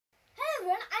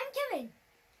I'm Kevin.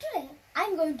 Today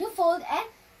I'm going to fold an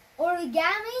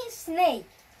origami snake.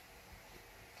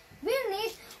 We'll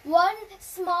need one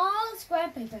small square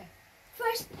paper.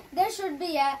 First, there should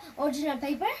be a original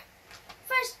paper.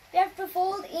 First, we have to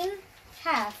fold in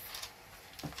half.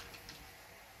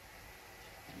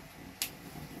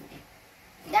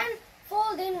 Then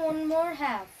fold in one more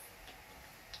half.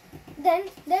 Then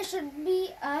there should be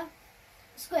a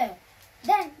square.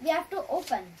 Then we have to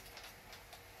open.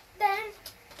 Then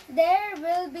there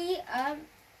will be a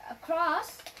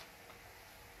cross.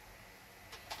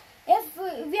 If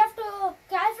we have to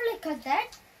carefully cut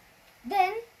that,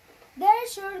 then there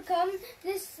should come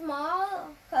this small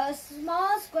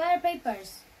square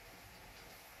papers.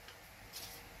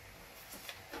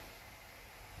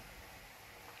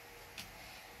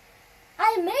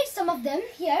 I made some of them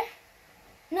here.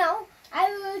 Now I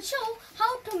will show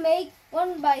how to make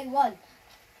one by one.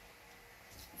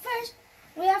 First,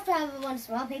 we have to have one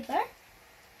small paper.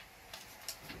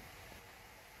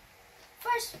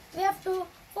 First, we have to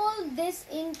fold this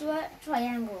into a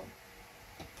triangle.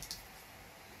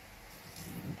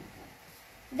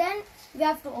 Then we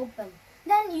have to open.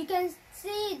 Then you can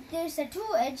see there's a two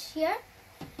edge here.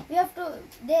 We have to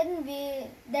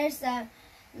there's a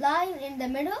line in the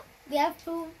middle. We have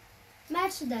to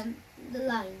match them, the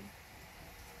line,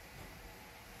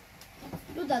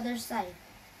 to the other side.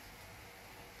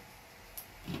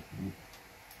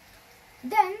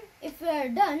 Then if we are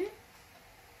done,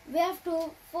 we have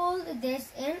to fold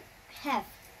this in half.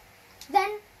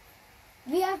 Then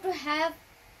we have to have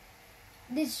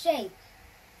this shape.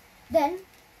 Then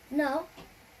now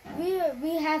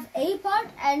we have A part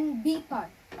and B part.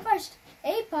 First,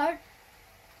 A part,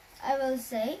 I will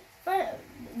say, first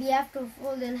we have to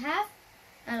fold in half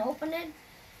and open it.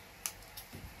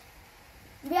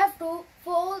 We have to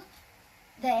fold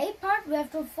the A part. We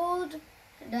have to fold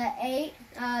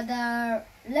the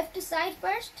left side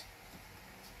first,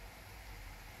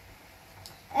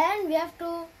 and we have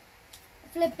to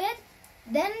flip it.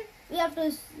 Then we have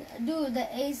to do the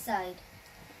A side.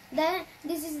 Then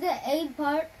this is the A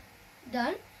part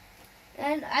done,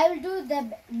 and I will do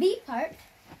the B part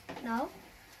now.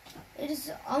 It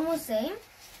is almost same.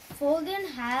 Fold in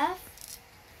half,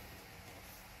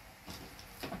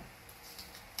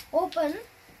 open.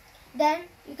 Then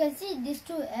you can see these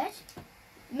two edges.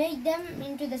 Make them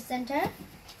into the center.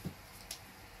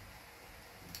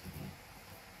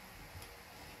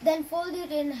 Then fold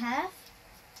it in half.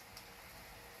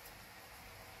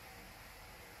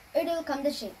 It will come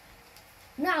the shape.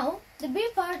 Now the B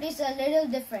part is a little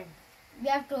different. We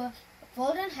have to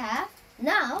fold in half.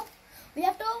 Now we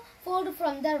have to fold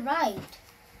from the right.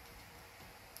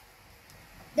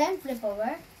 Then flip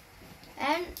over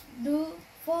and do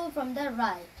fold from the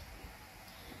right.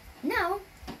 Now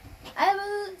I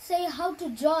will say how to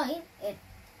join it.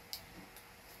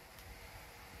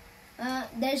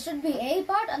 There should be A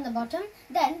part on the bottom.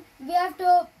 Then we have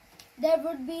to, there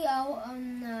would be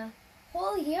a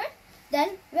hole here.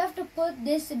 Then we have to put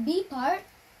this B part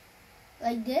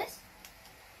like this.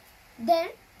 Then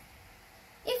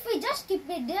if we just keep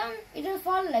it down, it will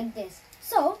fall like this.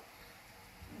 So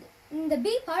in the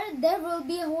B part there will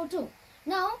be a hole too.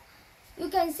 Now you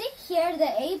can see here the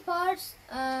A parts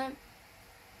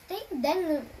thing.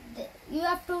 Then you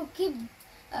have to keep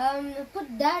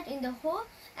put that in the hole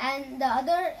and the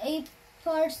other A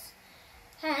parts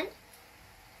hand.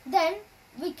 Then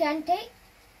we can take.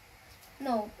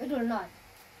 No, it will not.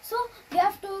 So we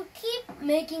have to keep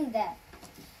making that.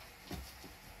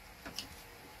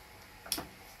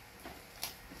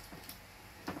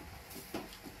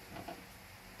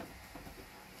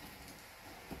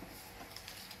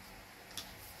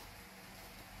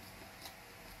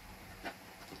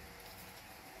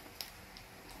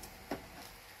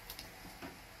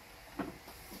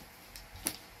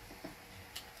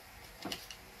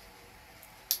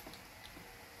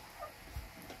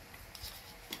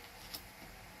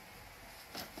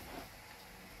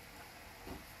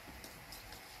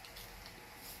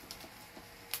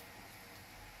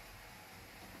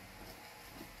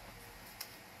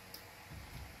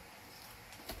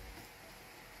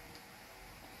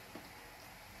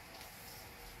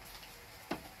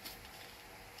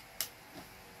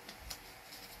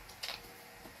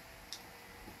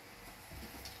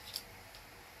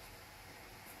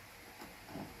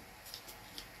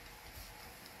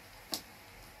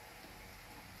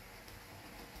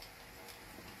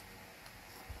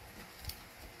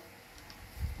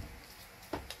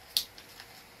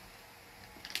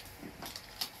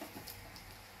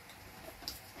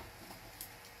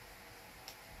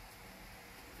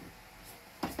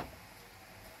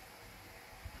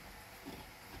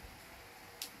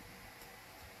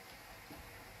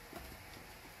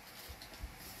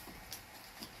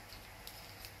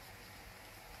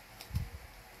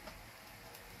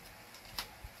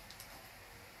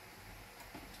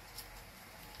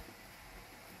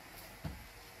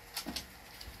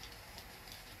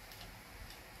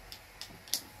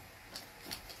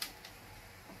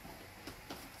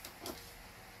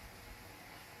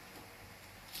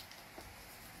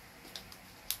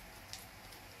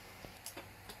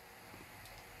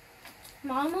 I'm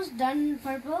almost done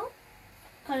purple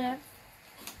color.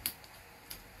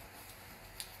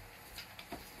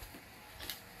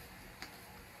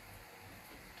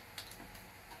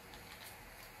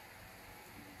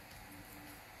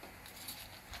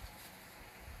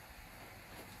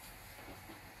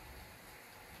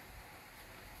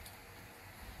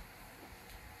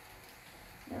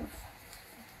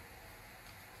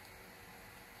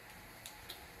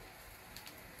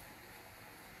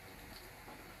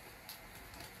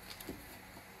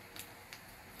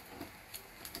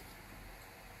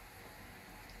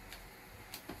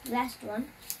 Last one.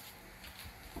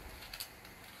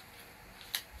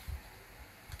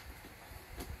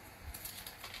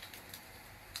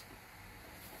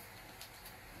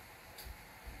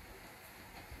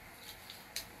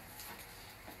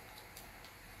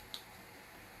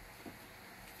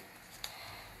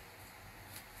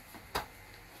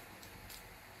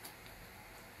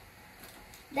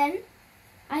 Then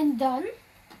I'm done.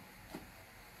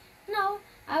 Now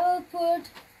I will put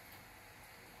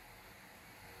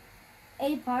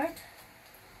A part.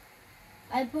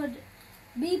 I put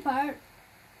B part.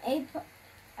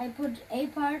 I put A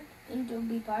part into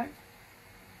B part.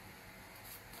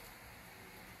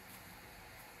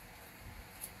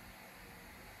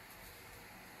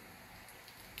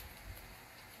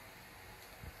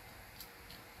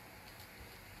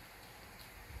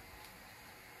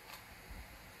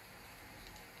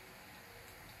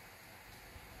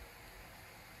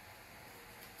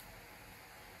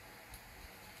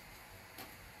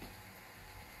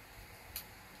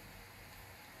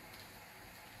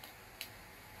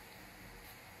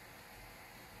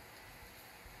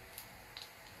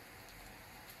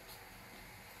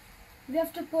 We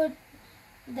have to put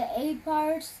the A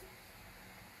parts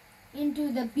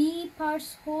into the B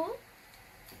parts hole.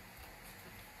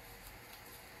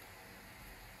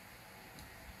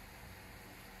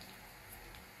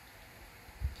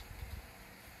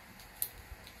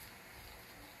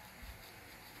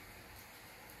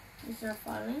 These are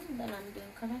falling, then I'm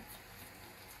doing correct.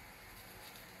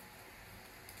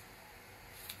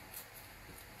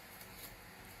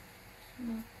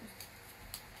 Not this.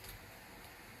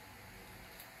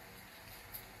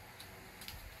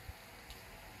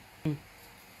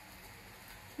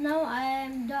 Now I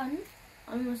am done,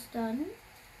 almost done,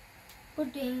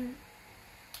 putting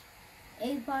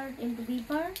A part into B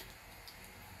part.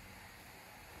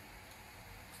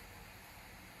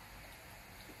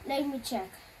 Let me check.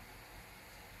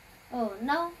 Oh,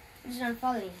 now it's not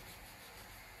falling.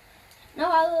 Now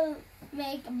I will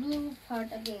make a blue part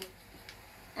again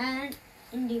and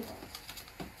indigo.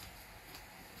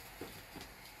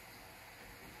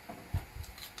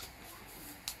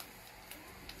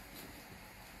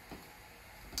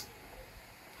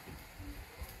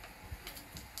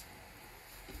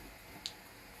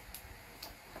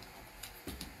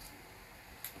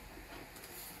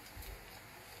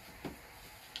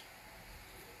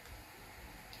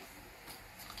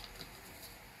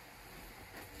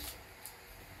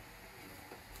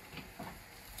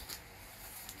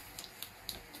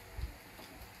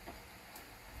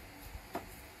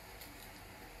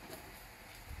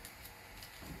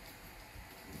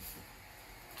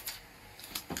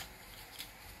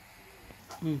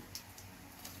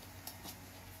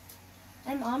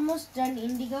 I'm almost done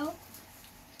indigo.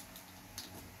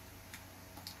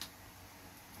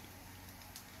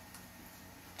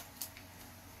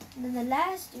 Then the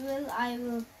last I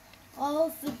will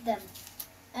all fit them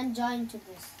and join to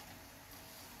this.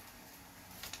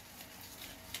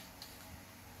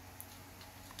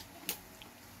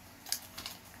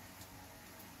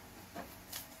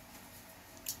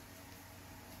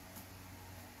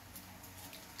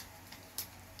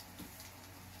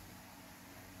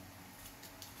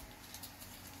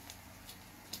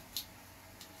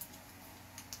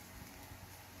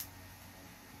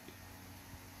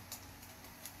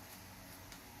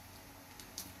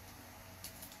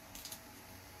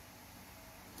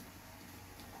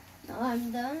 Now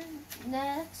I'm done.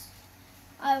 Next,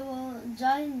 I will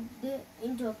join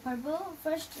into a purple.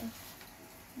 First,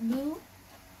 blue.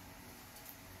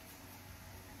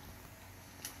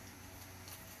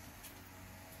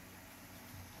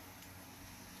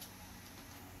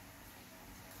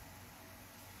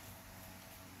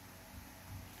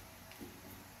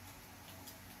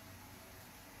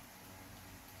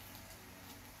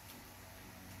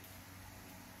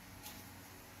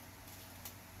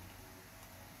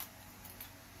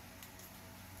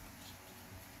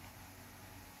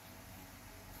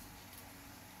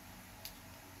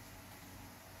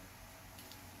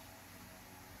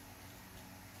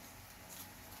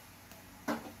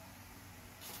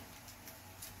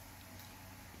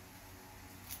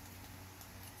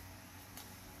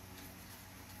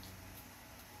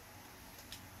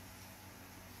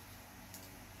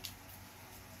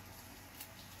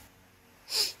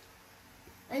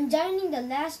 I'm joining the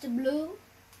last blue.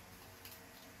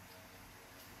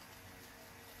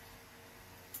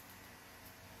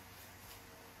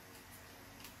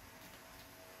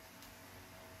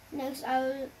 Next I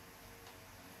will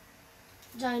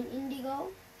join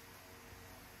indigo.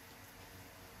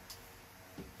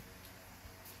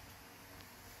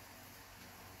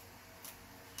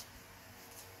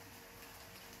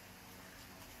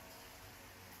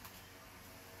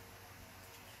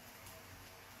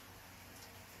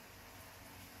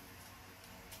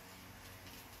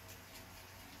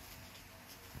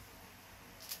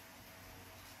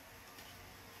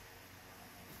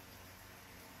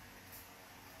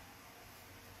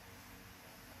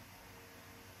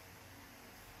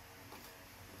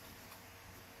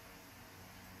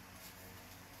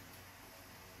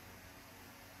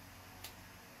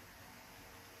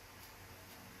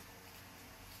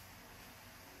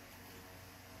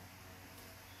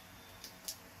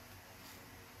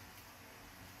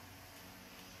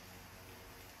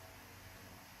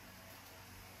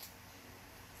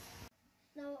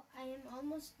 Now I am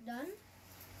almost done.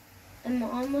 I'm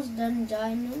almost done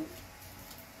joining.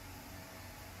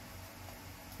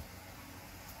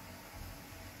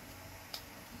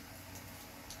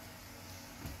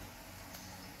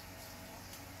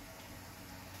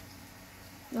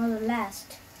 Now the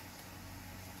last.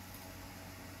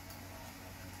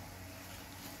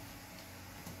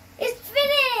 It's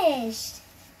finished!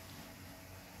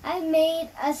 I made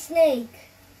a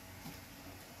snake.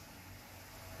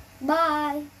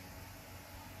 Bye.